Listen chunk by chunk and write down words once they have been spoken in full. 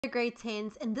Grade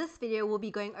 10s. In this video, we'll be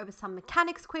going over some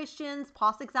mechanics questions,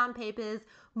 past exam papers,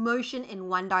 motion in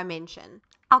one dimension.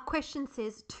 Our question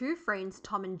says, two friends,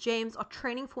 Tom and James, are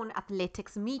training for an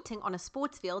athletics meeting on a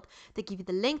sports field. They give you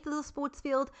the length of the sports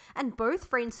field, and both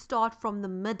friends start from the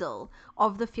middle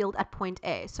of the field at point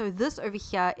A. So this over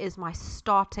here is my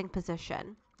starting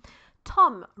position.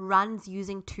 Tom runs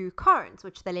using two cones,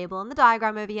 which they label on the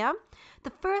diagram over here.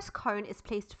 The first cone is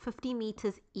placed 50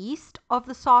 meters east of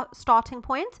the starting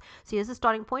point. So here's the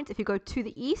starting point. If you go to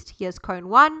the east, here's cone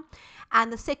 1.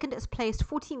 And the second is placed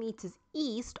 40 meters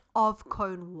east of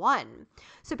cone 1.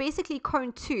 So basically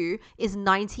cone 2 is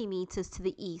 90 meters to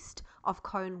the east of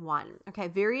cone 1. Okay,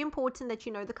 very important that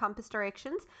you know the compass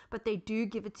directions, but they do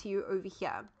give it to you over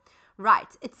here.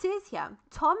 Right, it says here,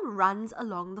 Tom runs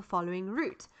along the following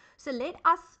route. So let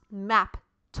us map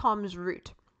Tom's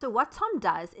route. So what Tom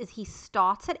does is he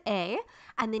starts at A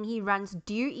and then he runs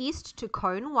due east to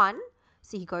cone 1.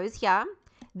 So he goes here.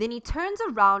 Then he turns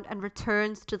around and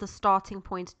returns to the starting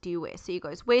point due west. So he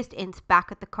goes west, ends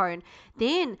back at the cone.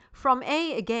 Then from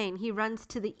A again, he runs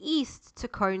to the east to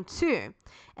cone 2.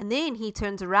 And then he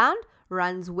turns around,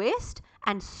 runs west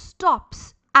and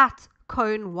stops at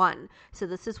cone 1. So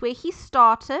this is where he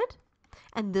started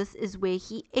and this is where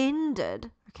he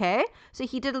ended. Okay, so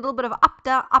he did a little bit of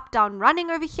up down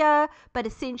running over here, but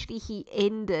essentially he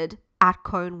ended at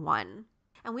cone 1.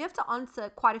 And we have to answer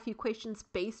quite a few questions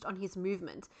based on his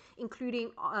movement,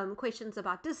 including questions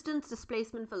about distance,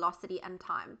 displacement, velocity, and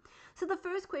time. So the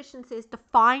first question says,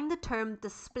 define the term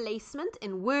displacement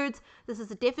in words. This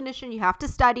is a definition you have to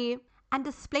study. And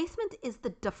displacement is the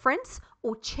difference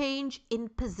or change in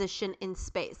position in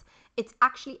space. It's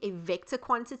actually a vector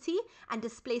quantity, and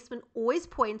displacement always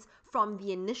points from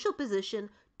the initial position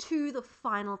to the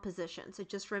final position. So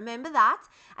just remember that.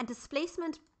 And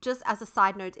displacement, just as a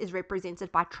side note, is represented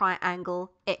by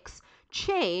triangle X.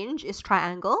 Change is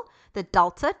triangle. The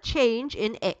delta, change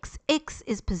in X. X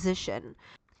is position.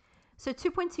 So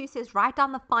 2.2 says, write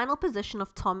down the final position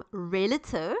of Tom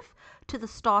relative to the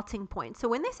starting point. So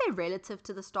when they say relative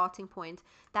to the starting point,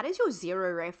 that is your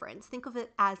zero reference. Think of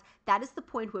it as that is the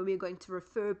point where we're going to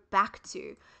refer back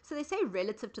to. So they say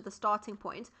relative to the starting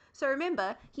point. So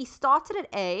remember, he started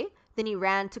at A, then he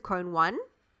ran to cone 1,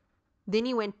 then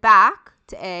he went back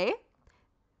to A,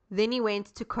 then he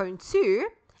went to cone 2,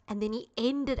 and then he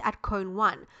ended at cone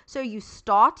 1. So you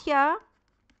start here,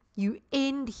 you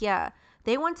end here.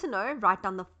 They want to know, write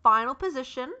down the final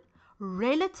position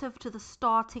relative to the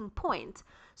starting point.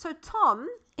 So Tom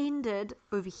ended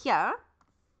over here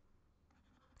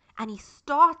and he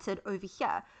started over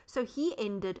here. So he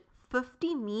ended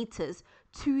 50 meters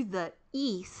to the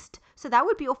east. So that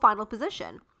would be your final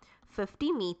position,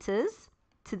 50 meters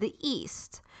to the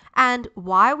east. And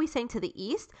why are we saying to the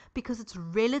east? Because it's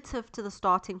relative to the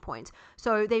starting point.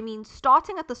 So they mean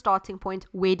starting at the starting point,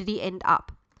 where did he end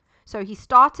up? So he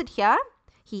started here,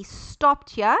 he stopped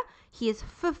here, he is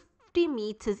 50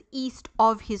 meters east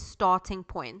of his starting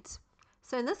point.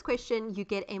 So in this question, you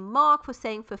get a mark for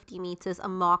saying 50 meters, a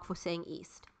mark for saying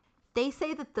east. They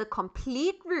say that the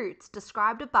complete route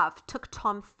described above took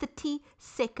Tom 30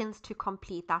 seconds to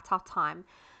complete. That's our time.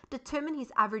 Determine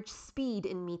his average speed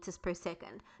in meters per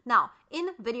second. Now, in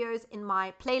videos in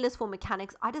my playlist for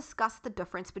mechanics, I discuss the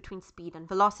difference between speed and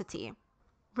velocity.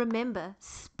 Remember,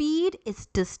 speed is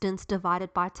distance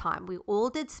divided by time. We all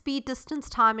did speed, distance,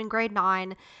 time in grade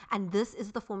 9, and this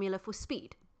is the formula for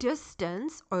speed.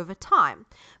 Distance over time.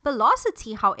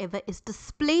 Velocity, however, is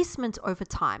displacement over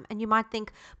time. And you might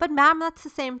think, but ma'am, that's the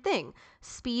same thing.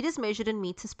 Speed is measured in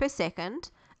meters per second,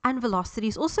 and velocity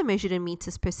is also measured in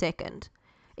meters per second.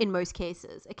 In most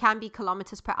cases, it can be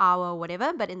kilometers per hour or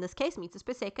whatever, but in this case, meters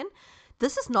per second.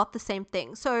 This is not the same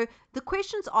thing. So the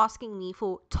question's asking me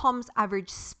for Tom's average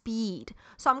speed.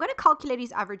 So I'm going to calculate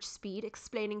his average speed,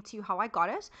 explaining to you how I got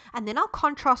it, and then I'll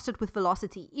contrast it with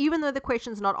velocity, even though the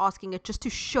question's not asking it, just to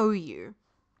show you.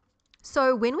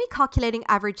 So when we're calculating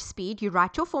average speed, you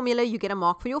write your formula, you get a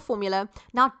mark for your formula.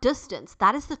 Now distance,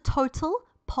 that is the total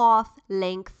path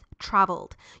length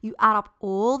traveled. You add up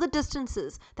all the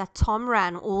distances that Tom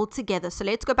ran all together. So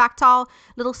let's go back to our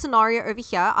little scenario over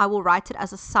here. I will write it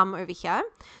as a sum over here.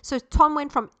 So Tom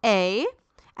went from A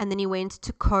and then he went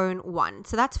to cone 1.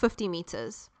 So that's 50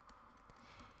 meters.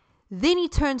 Then he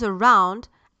turns around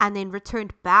and then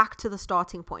returned back to the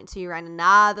starting point. So he ran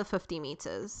another 50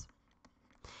 meters.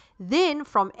 Then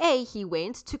from A, he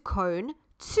went to cone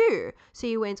 2. So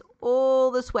he went all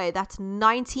this way. That's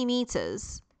 90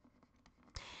 meters.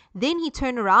 Then he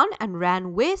turned around and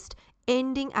ran west,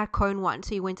 ending at cone 1.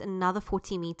 So he went another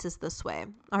 40 meters this way.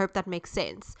 I hope that makes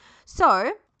sense.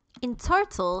 So In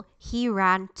total, he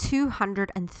ran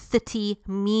 230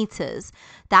 meters.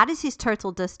 That is his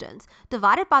total distance,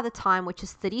 divided by the time, which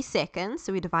is 30 seconds.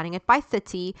 So we're dividing it by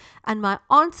 30. And my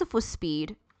answer for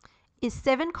speed is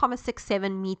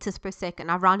 7,67 meters per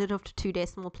second. I've rounded off to 2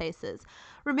 decimal places.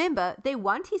 Remember, they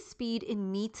want his speed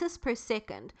in meters per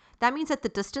second. That means that the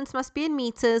distance must be in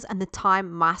meters and the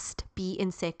time must be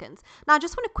in seconds. Now, I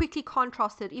just want to quickly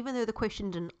contrast it, even though the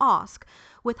question didn't ask,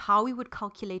 with how we would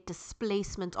calculate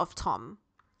displacement of Tom.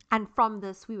 And from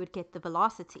this, we would get the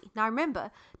velocity. Now, remember,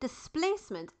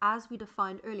 displacement, as we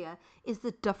defined earlier, is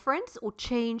the difference or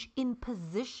change in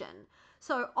position.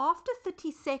 So after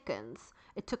 30 seconds,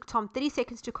 it took Tom 30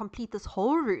 seconds to complete this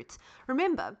whole route.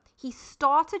 Remember, he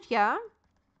started here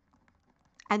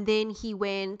and then he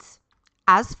went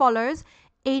as follows,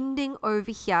 ending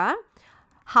over here.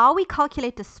 How we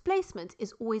calculate displacement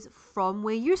is always from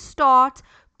where you start,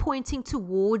 pointing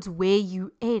towards where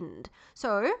you end.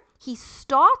 So he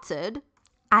started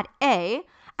at A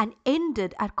and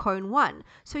ended at cone 1.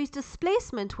 So his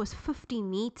displacement was 50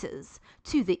 meters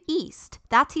to the east.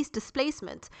 That's his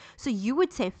displacement. So you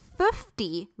would say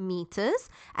 50 meters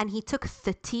and he took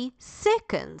 30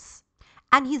 seconds.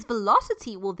 And his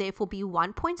velocity will therefore be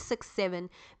 1.67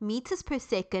 meters per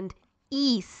second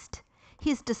east.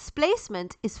 His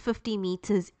displacement is 50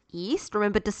 meters east.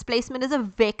 Remember, displacement is a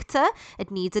vector.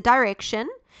 It needs a direction.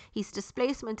 His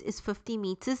displacement is 50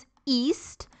 meters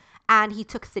east. And he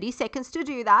took 30 seconds to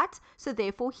do that. So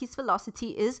therefore, his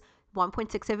velocity is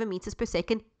 1.67 meters per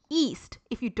second east.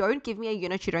 If you don't give me a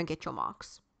unit, you don't get your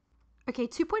marks. Okay,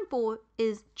 2.4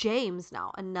 is James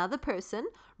now, another person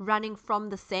running from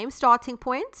the same starting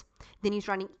point. Then he's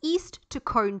running east to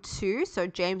cone 2. So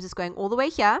James is going all the way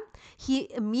here. He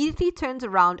immediately turns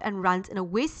around and runs in a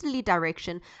westerly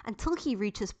direction until he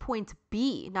reaches point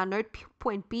B. Now note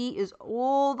point B is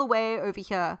all the way over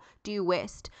here, due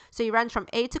west. So he runs from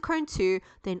A to cone 2,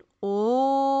 then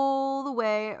all the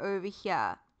way over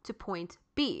here to point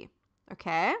B.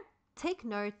 Okay? Take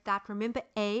note that, remember,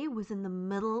 A was in the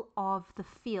middle of the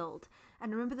field.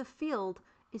 And remember, the field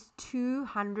is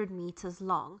 200 meters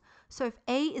long. So if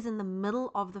A is in the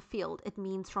middle of the field, it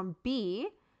means from B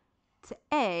to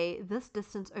A, this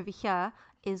distance over here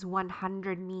is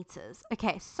 100 meters.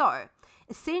 Okay, so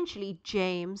essentially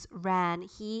James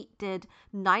he did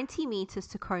 90 meters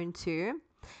to cone 2,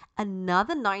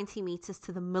 another 90 meters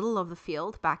to the middle of the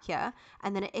field back here,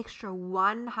 and then an extra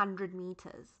 100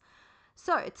 meters.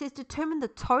 So it says determine the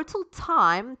total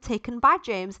time taken by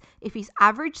James if his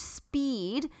average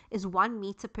speed is 1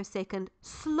 meter per second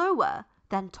slower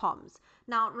than Tom's.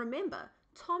 Now remember,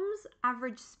 Tom's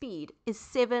average speed is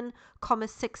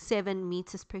 7,67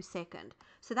 meters per second.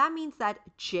 So that means that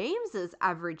James's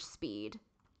average speed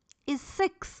is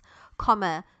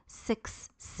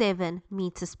 6,67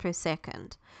 meters per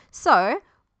second. So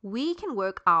we can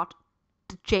work out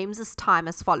James's time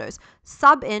as follows.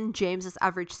 Sub in James's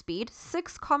average speed,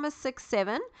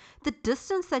 6,67. The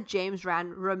distance that James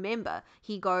ran, remember,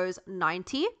 he goes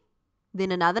 90,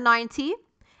 then another 90,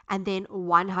 and then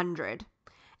 100.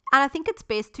 And I think it's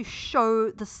best to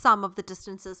show the sum of the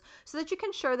distances so that you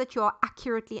can show that you are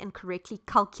accurately and correctly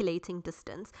calculating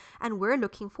distance. And we're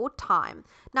looking for time.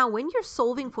 Now, when you're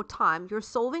solving for time, you're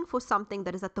solving for something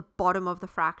that is at the bottom of the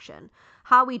fraction.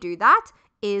 How we do that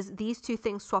is these two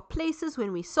things swap places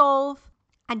when we solve,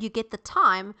 and you get the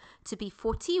time to be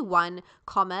 41,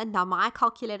 now my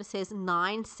calculator says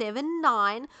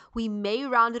 979. We may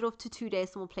round it off to 2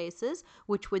 decimal places,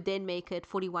 which would then make it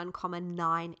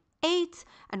 41,98.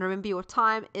 And remember, your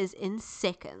time is in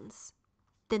seconds.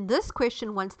 Then this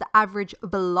question wants the average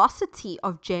velocity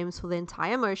of James for the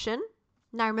entire motion.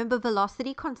 Now remember,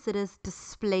 velocity considers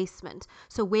displacement.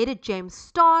 So where did James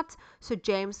start? So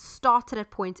James started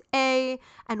at point A.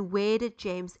 And where did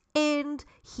James end?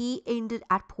 He ended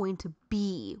at point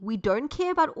B. We don't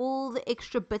care about all the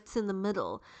extra bits in the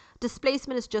middle.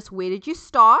 Displacement is just where did you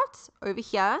start? Over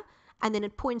here. And then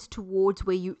it points towards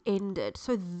where you ended.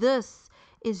 So this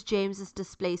is James's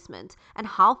displacement. And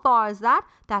how far is that?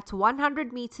 That's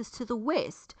 100 meters to the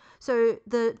west. So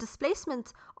the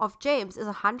displacement of James is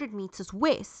 100 meters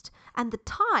west. And the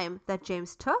time that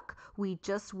James took, we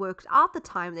just worked out the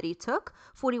time that he took,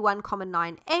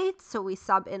 41,98. So we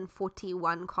sub in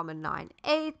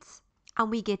 41,98 and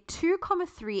we get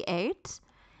 2,38.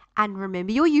 And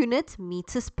remember your unit,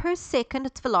 meters per second,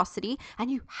 it's velocity. And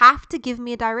you have to give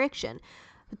me a direction.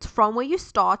 It's from where you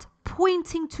start,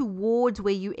 pointing towards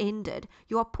where you ended.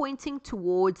 You are pointing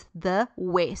towards the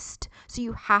west. So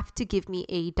you have to give me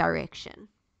a direction.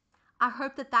 I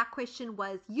hope that that question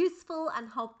was useful and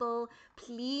helpful.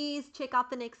 Please check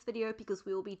out the next video because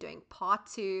we will be doing part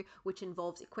 2, which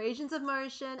involves equations of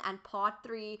motion, and part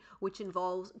 3, which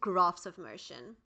involves graphs of motion.